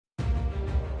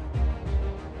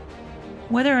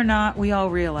Whether or not we all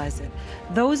realize it,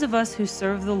 those of us who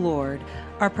serve the Lord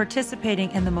are participating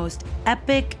in the most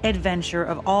epic adventure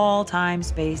of all time,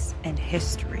 space, and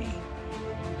history.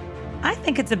 I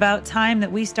think it's about time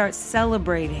that we start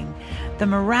celebrating the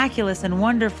miraculous and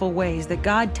wonderful ways that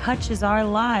God touches our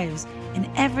lives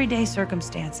in everyday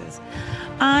circumstances.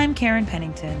 I'm Karen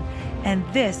Pennington, and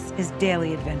this is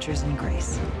Daily Adventures in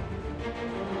Grace.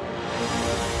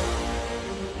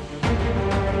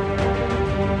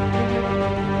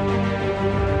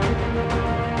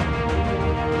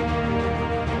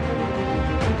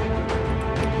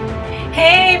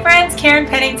 Hey friends, Karen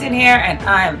Pennington here, and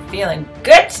I'm feeling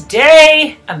good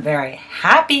today. I'm very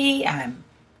happy. I'm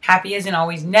happy isn't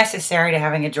always necessary to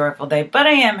having a joyful day, but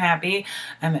I am happy.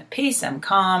 I'm at peace. I'm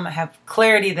calm. I have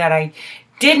clarity that I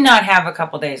did not have a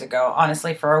couple days ago.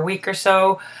 Honestly, for a week or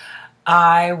so,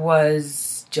 I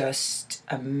was just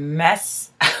a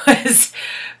mess. I was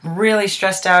really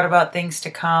stressed out about things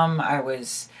to come. I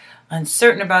was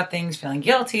uncertain about things, feeling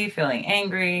guilty, feeling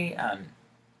angry.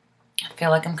 I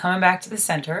feel like I'm coming back to the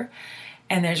center,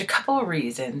 and there's a couple of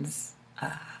reasons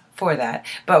for that.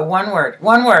 But one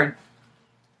word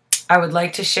I would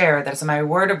like to share that is my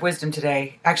word of wisdom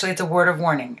today. Actually, it's a word of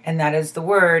warning, and that is the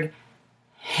word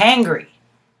hangry.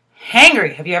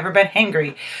 Hangry. Have you ever been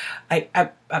hangry?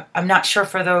 I'm not sure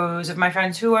for those of my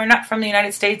friends who are not from the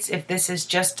United States if this is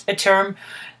just a term.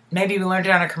 Maybe we learned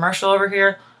it on a commercial over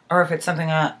here, or if it's something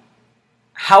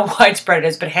how widespread it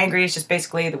is, but hangry is just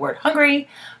basically the word hungry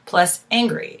plus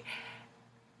angry.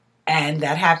 And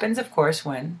that happens, of course,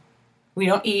 when we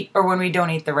don't eat or when we don't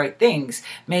eat the right things.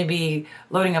 Maybe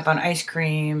loading up on ice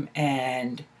cream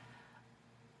and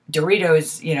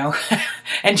Doritos,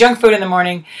 and junk food in the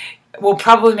morning will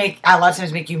probably a lot of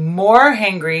times make you more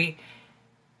hangry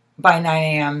by 9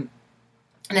 a.m.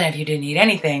 than if you didn't eat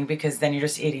anything, because then you're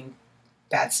just eating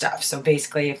bad stuff. So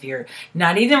basically, if you're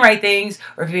not eating the right things,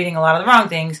 or if you're eating a lot of the wrong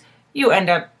things, you end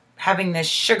up having this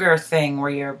sugar thing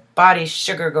where your body's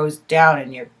sugar goes down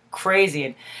and you're crazy.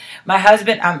 And my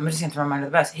husband, I'm just gonna throw him under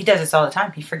the bus. He does this all the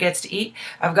time. He forgets to eat.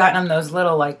 I've gotten him those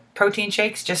little protein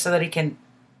shakes just so that he can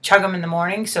chug them in the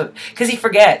morning. So, because he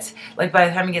forgets, by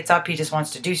the time he gets up, he just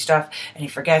wants to do stuff and he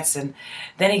forgets. And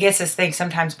then he gets this thing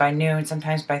sometimes by noon,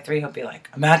 sometimes by 3, he'll be like,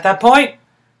 I'm at that point.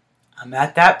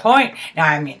 Now,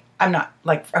 I'm not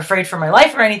afraid for my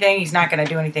life or anything. He's not going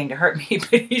to do anything to hurt me,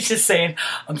 but he's just saying,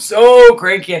 I'm so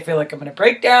cranky. I feel like I'm going to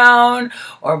break down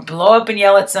or blow up and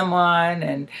yell at someone.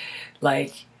 And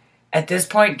at this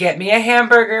point, get me a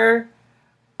hamburger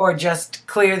or just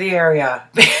clear the area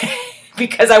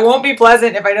because I won't be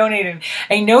pleasant if I don't eat it.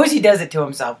 And he knows he does it to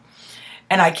himself.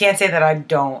 And I can't say that I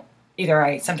don't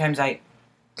either. Sometimes I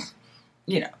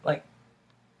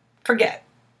forget,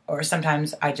 or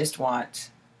sometimes I just want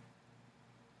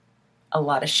a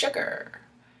lot of sugar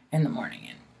in the morning.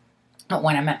 But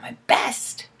when I'm at my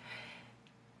best,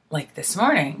 like this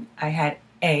morning, I had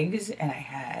eggs and I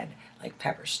had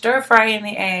pepper stir fry in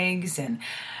the eggs, and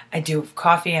I do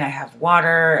coffee and I have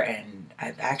water, and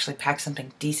I've actually packed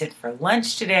something decent for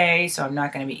lunch today, so I'm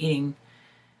not going to be eating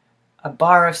a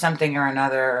bar of something or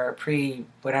another,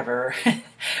 whatever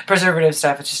preservative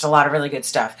stuff. It's just a lot of really good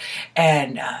stuff.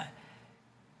 And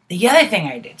the other thing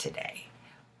I did today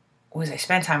was I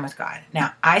spent time with God.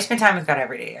 Now, I spend time with God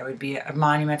every day. I would be a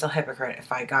monumental hypocrite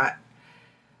if I got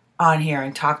on here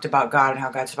and talked about God and how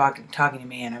God's talking to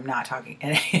me, and I'm not talking.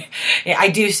 And I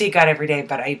do see God every day,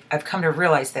 but I've come to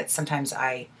realize that sometimes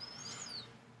I'm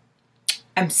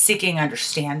seeking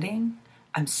understanding,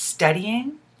 I'm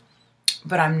studying,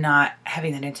 but I'm not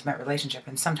having an intimate relationship.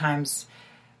 And sometimes,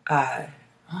 I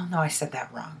said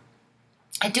that wrong.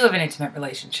 I do have an intimate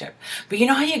relationship. But you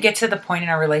know how you get to the point in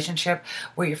a relationship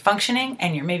where you're functioning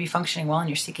and you're maybe functioning well and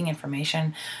you're seeking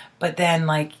information, but then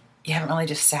you haven't really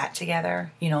just sat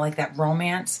together, that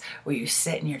romance where you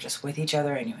sit and you're just with each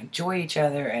other and you enjoy each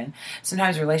other. And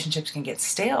sometimes relationships can get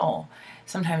stale.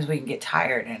 Sometimes we can get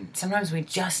tired, and sometimes we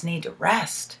just need to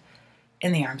rest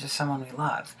in the arms of someone we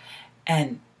love.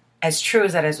 And as true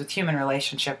as that is with human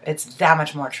relationship, it's that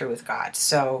much more true with God.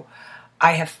 So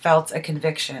I have felt a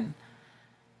conviction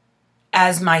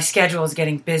as my schedule is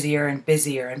getting busier and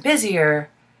busier and busier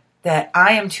that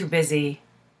I am too busy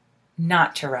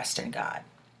not to rest in God.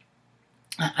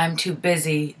 I'm too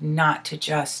busy not to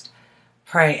just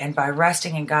pray. And by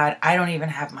resting in God, I don't even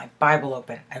have my Bible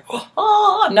open.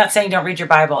 I'm not saying don't read your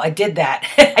Bible. I did that.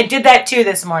 I did that too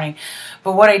this morning.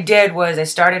 But what I did was I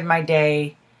started my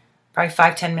day probably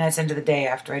 5-10 minutes into the day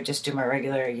after I just do my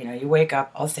regular, you wake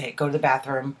up, I'll go to the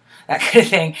bathroom, that kind of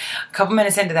thing. A couple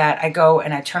minutes into that, I go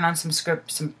and I turn on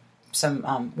some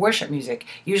worship music,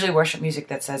 usually worship music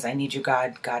that says, I need you,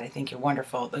 God, God, I think you're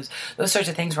wonderful. Those sorts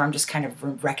of things where I'm just kind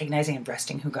of recognizing and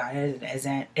resting who God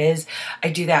is. I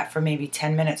do that for maybe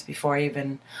 10 minutes before I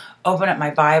even open up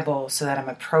my Bible, so that I'm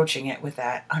approaching it with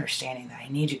that understanding that I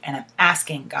need you. And I'm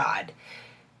asking God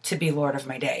to be Lord of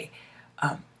my day.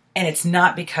 And it's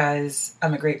not because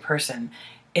I'm a great person.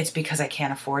 It's because I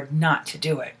can't afford not to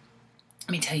do it.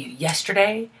 Let me tell you,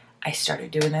 yesterday I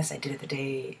started doing this. I did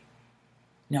it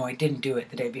No, I didn't do it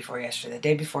the day before yesterday. The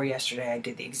day before yesterday, I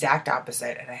did the exact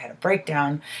opposite, and I had a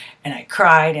breakdown, and I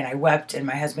cried, and I wept, and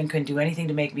my husband couldn't do anything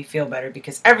to make me feel better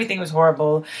because everything was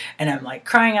horrible, and I'm like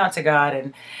crying out to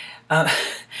God,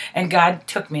 and God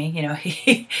took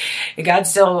me. God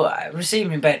still received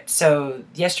me. But so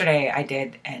yesterday I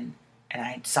did, and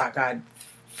I sought God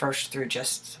first through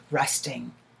just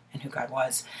resting in who God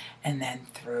was, and then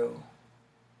through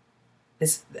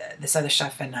this other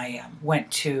stuff, and I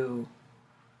went to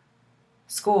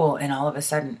school, and all of a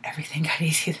sudden everything got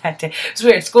easy that day. It's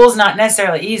weird. School's not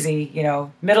necessarily easy,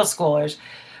 middle schoolers,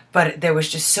 but there was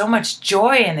just so much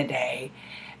joy in the day,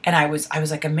 and I was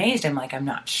like amazed. I'm like, I'm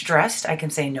not stressed. I can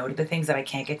say no to the things that I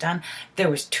can't get done. There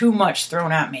was too much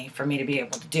thrown at me for me to be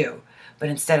able to do. But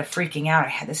instead of freaking out, I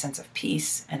had this sense of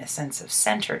peace and a sense of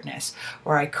centeredness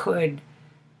where I could,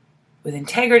 with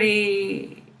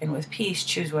integrity and with peace,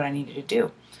 choose what I needed to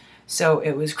do. So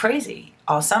it was crazy.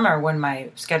 All summer, when my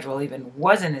schedule even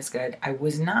wasn't as good, I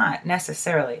was not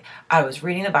necessarily. I was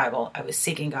reading the Bible. I was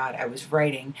seeking God. I was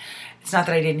writing. It's not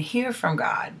that I didn't hear from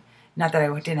God. Not that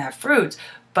I didn't have fruits,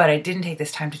 but I didn't take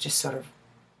this time to just I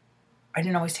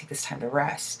didn't always take this time to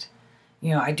rest.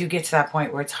 I do get to that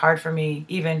point where it's hard for me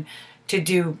even to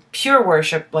do pure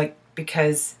worship,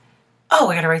 because, I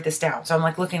got to write this down. So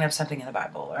I'm looking up something in the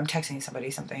Bible, or I'm texting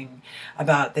somebody something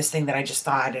about this thing that I just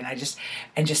thought, and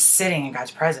just sitting in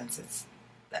God's presence.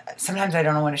 Sometimes I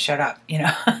don't know when to shut up,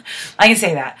 I can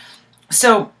say that.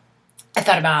 So I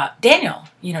thought about Daniel.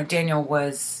 Daniel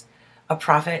was a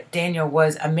prophet. Daniel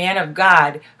was a man of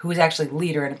God who was actually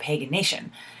leader in a pagan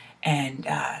nation. And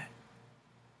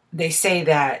they say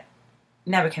that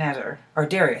Nebuchadnezzar, or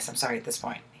Darius, I'm sorry, at this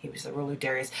point, he was the ruler,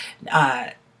 Darius.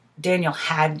 Daniel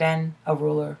had been a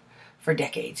ruler for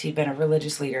decades. He'd been a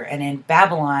religious leader. And in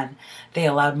Babylon, they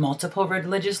allowed multiple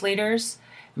religious leaders,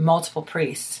 multiple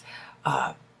priests.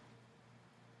 And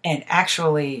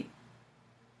actually,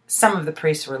 some of the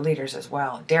priests were leaders as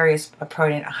well. Darius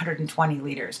appointed 120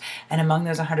 leaders. And among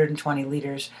those 120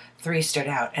 leaders, 3 stood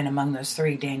out. And among those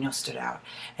 3, Daniel stood out.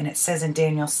 And it says in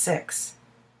Daniel 6,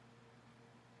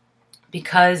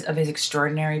 because of his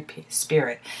extraordinary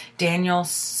spirit, Daniel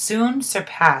soon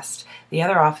surpassed the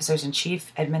other officers and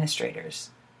chief administrators.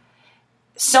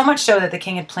 So much so that the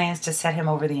king had plans to set him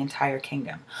over the entire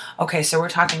kingdom. Okay, so we're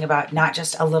talking about not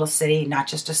just a little city, not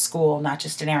just a school, not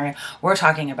just an area. We're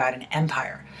talking about an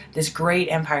empire. This great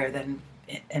empire that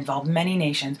involved many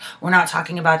nations. We're not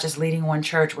talking about just leading one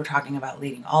church. We're talking about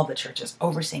leading all the churches,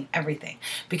 overseeing everything.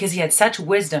 Because he had such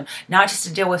wisdom, not just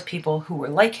to deal with people who were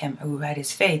like him, who had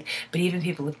his faith, but even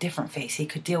people of different faiths. He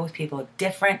could deal with people of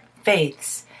different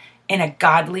faiths in a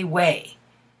godly way.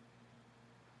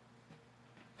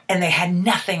 And they had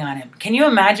nothing on him. Can you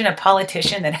imagine a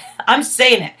politician I'm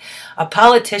saying it, a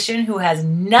politician who has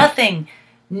nothing,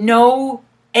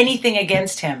 anything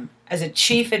against him as a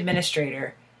chief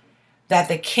administrator, that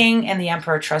the king and the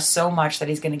emperor trust so much that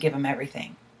he's going to give him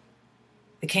everything.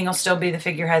 The king will still be the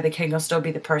figurehead. The king will still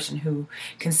be the person who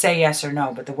can say yes or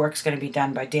no, but the work's going to be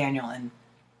done by Daniel. And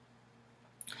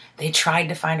they tried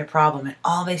to find a problem, and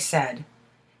all they said,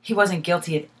 he wasn't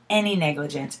guilty of any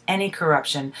negligence, any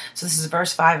corruption. So this is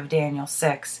verse 5 of Daniel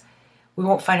 6. We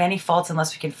won't find any faults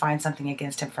unless we can find something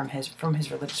against him from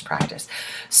his religious practice.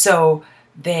 So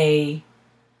they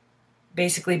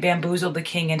basically bamboozled the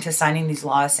king into signing these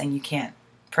laws saying you can't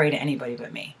pray to anybody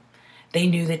but me. They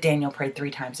knew that Daniel prayed 3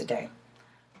 times a day.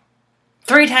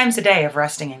 3 times a day of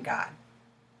resting in God.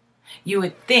 You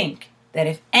would think that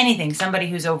if anything, somebody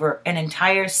who's over an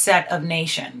entire set of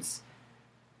nations,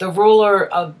 the ruler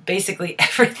of basically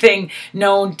everything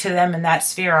known to them in that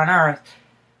sphere on earth,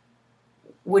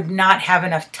 would not have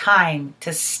enough time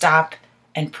to stop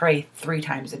and pray 3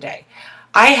 times a day.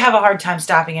 I have a hard time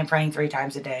stopping and praying 3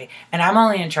 times a day, and I'm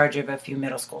only in charge of a few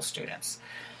middle school students.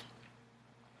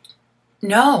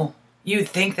 No, you'd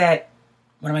think that,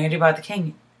 what am I going to do about the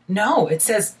king? No, it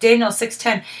says, Daniel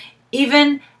 6:10,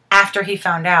 even after he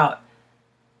found out,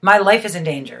 my life is in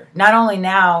danger. Not only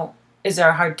now is there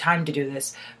a hard time to do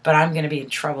this, but I'm going to be in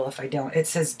trouble if I don't. It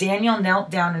says, Daniel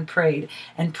knelt down and prayed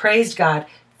and praised God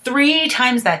 3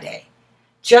 times that day,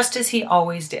 just as he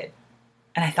always did.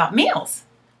 And I thought, meals.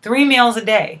 3 meals a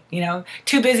day,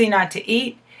 too busy not to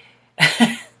eat.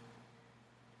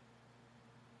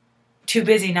 Too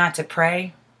busy not to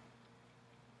pray.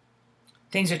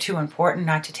 Things are too important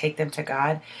not to take them to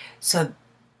God. So,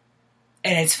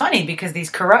 and it's funny because these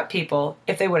corrupt people,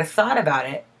 if they would have thought about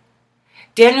it,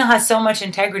 Daniel has so much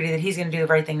integrity that he's going to do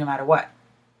the right thing no matter what.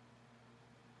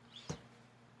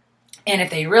 And if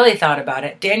they really thought about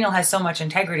it, Daniel has so much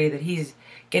integrity that he's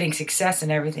getting success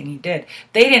in everything he did.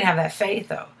 They didn't have that faith,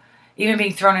 though. Even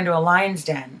being thrown into a lion's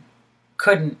den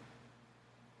couldn't.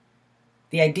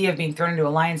 The idea of being thrown into a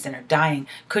lion's den or dying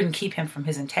couldn't keep him from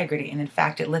his integrity. And in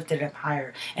fact, it lifted him up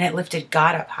higher. And it lifted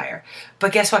God up higher.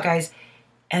 But guess what, guys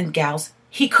and gals?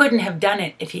 He couldn't have done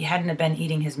it if he hadn't have been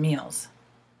eating his meals.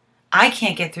 I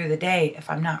can't get through the day if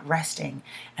I'm not resting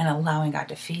and allowing God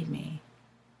to feed me.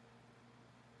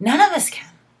 None of us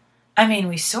can. I mean,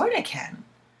 we sort of can.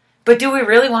 But do we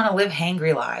really want to live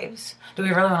hangry lives? Do we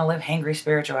really want to live hangry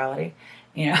spirituality?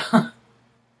 You know,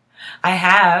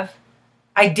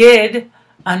 I did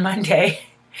on Monday,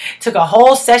 took a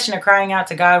whole session of crying out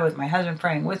to God with my husband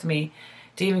praying with me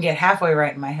to even get halfway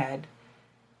right in my head.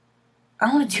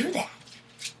 I want to do that.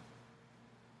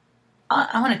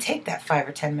 I want to take that 5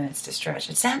 or 10 minutes to stretch.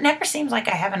 It never seems like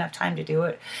I have enough time to do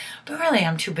it, but really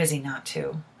I'm too busy not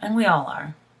to, and we all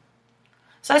are.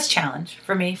 So that's a challenge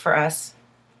for me, for us.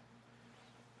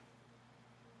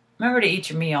 Remember to eat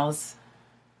your meals.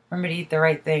 Remember to eat the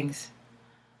right things.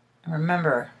 And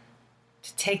remember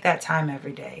to take that time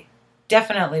every day.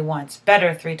 Definitely once,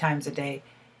 better 3 times a day,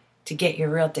 to get your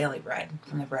real daily bread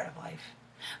from the bread of life.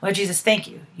 Lord Jesus, thank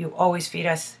you. You always feed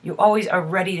us. You always are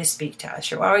ready to speak to us.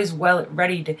 You're always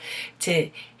ready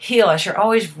to heal us. You're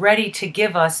always ready to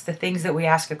give us the things that we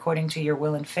ask according to your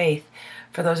will and faith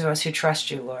for those of us who trust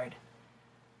you, Lord.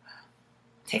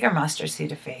 Take our mustard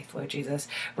seed of faith, Lord Jesus.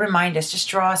 Remind us, just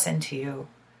draw us into you.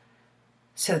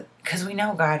 So, because we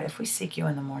know, God, if we seek you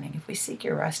in the morning, if we seek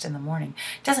your rest in the morning,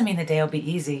 it doesn't mean the day will be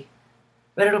easy,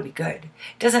 but it'll be good.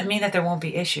 It doesn't mean that there won't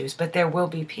be issues, but there will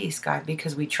be peace, God,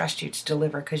 because we trust you to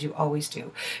deliver, because you always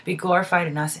do. Be glorified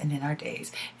in us and in our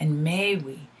days. And may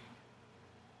we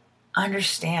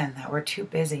understand that we're too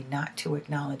busy not to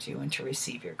acknowledge you and to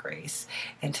receive your grace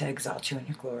and to exalt you in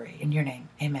your glory. In your name,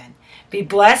 amen. Be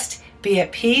blessed, be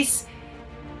at peace,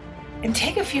 and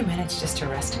take a few minutes just to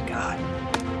rest in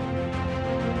God.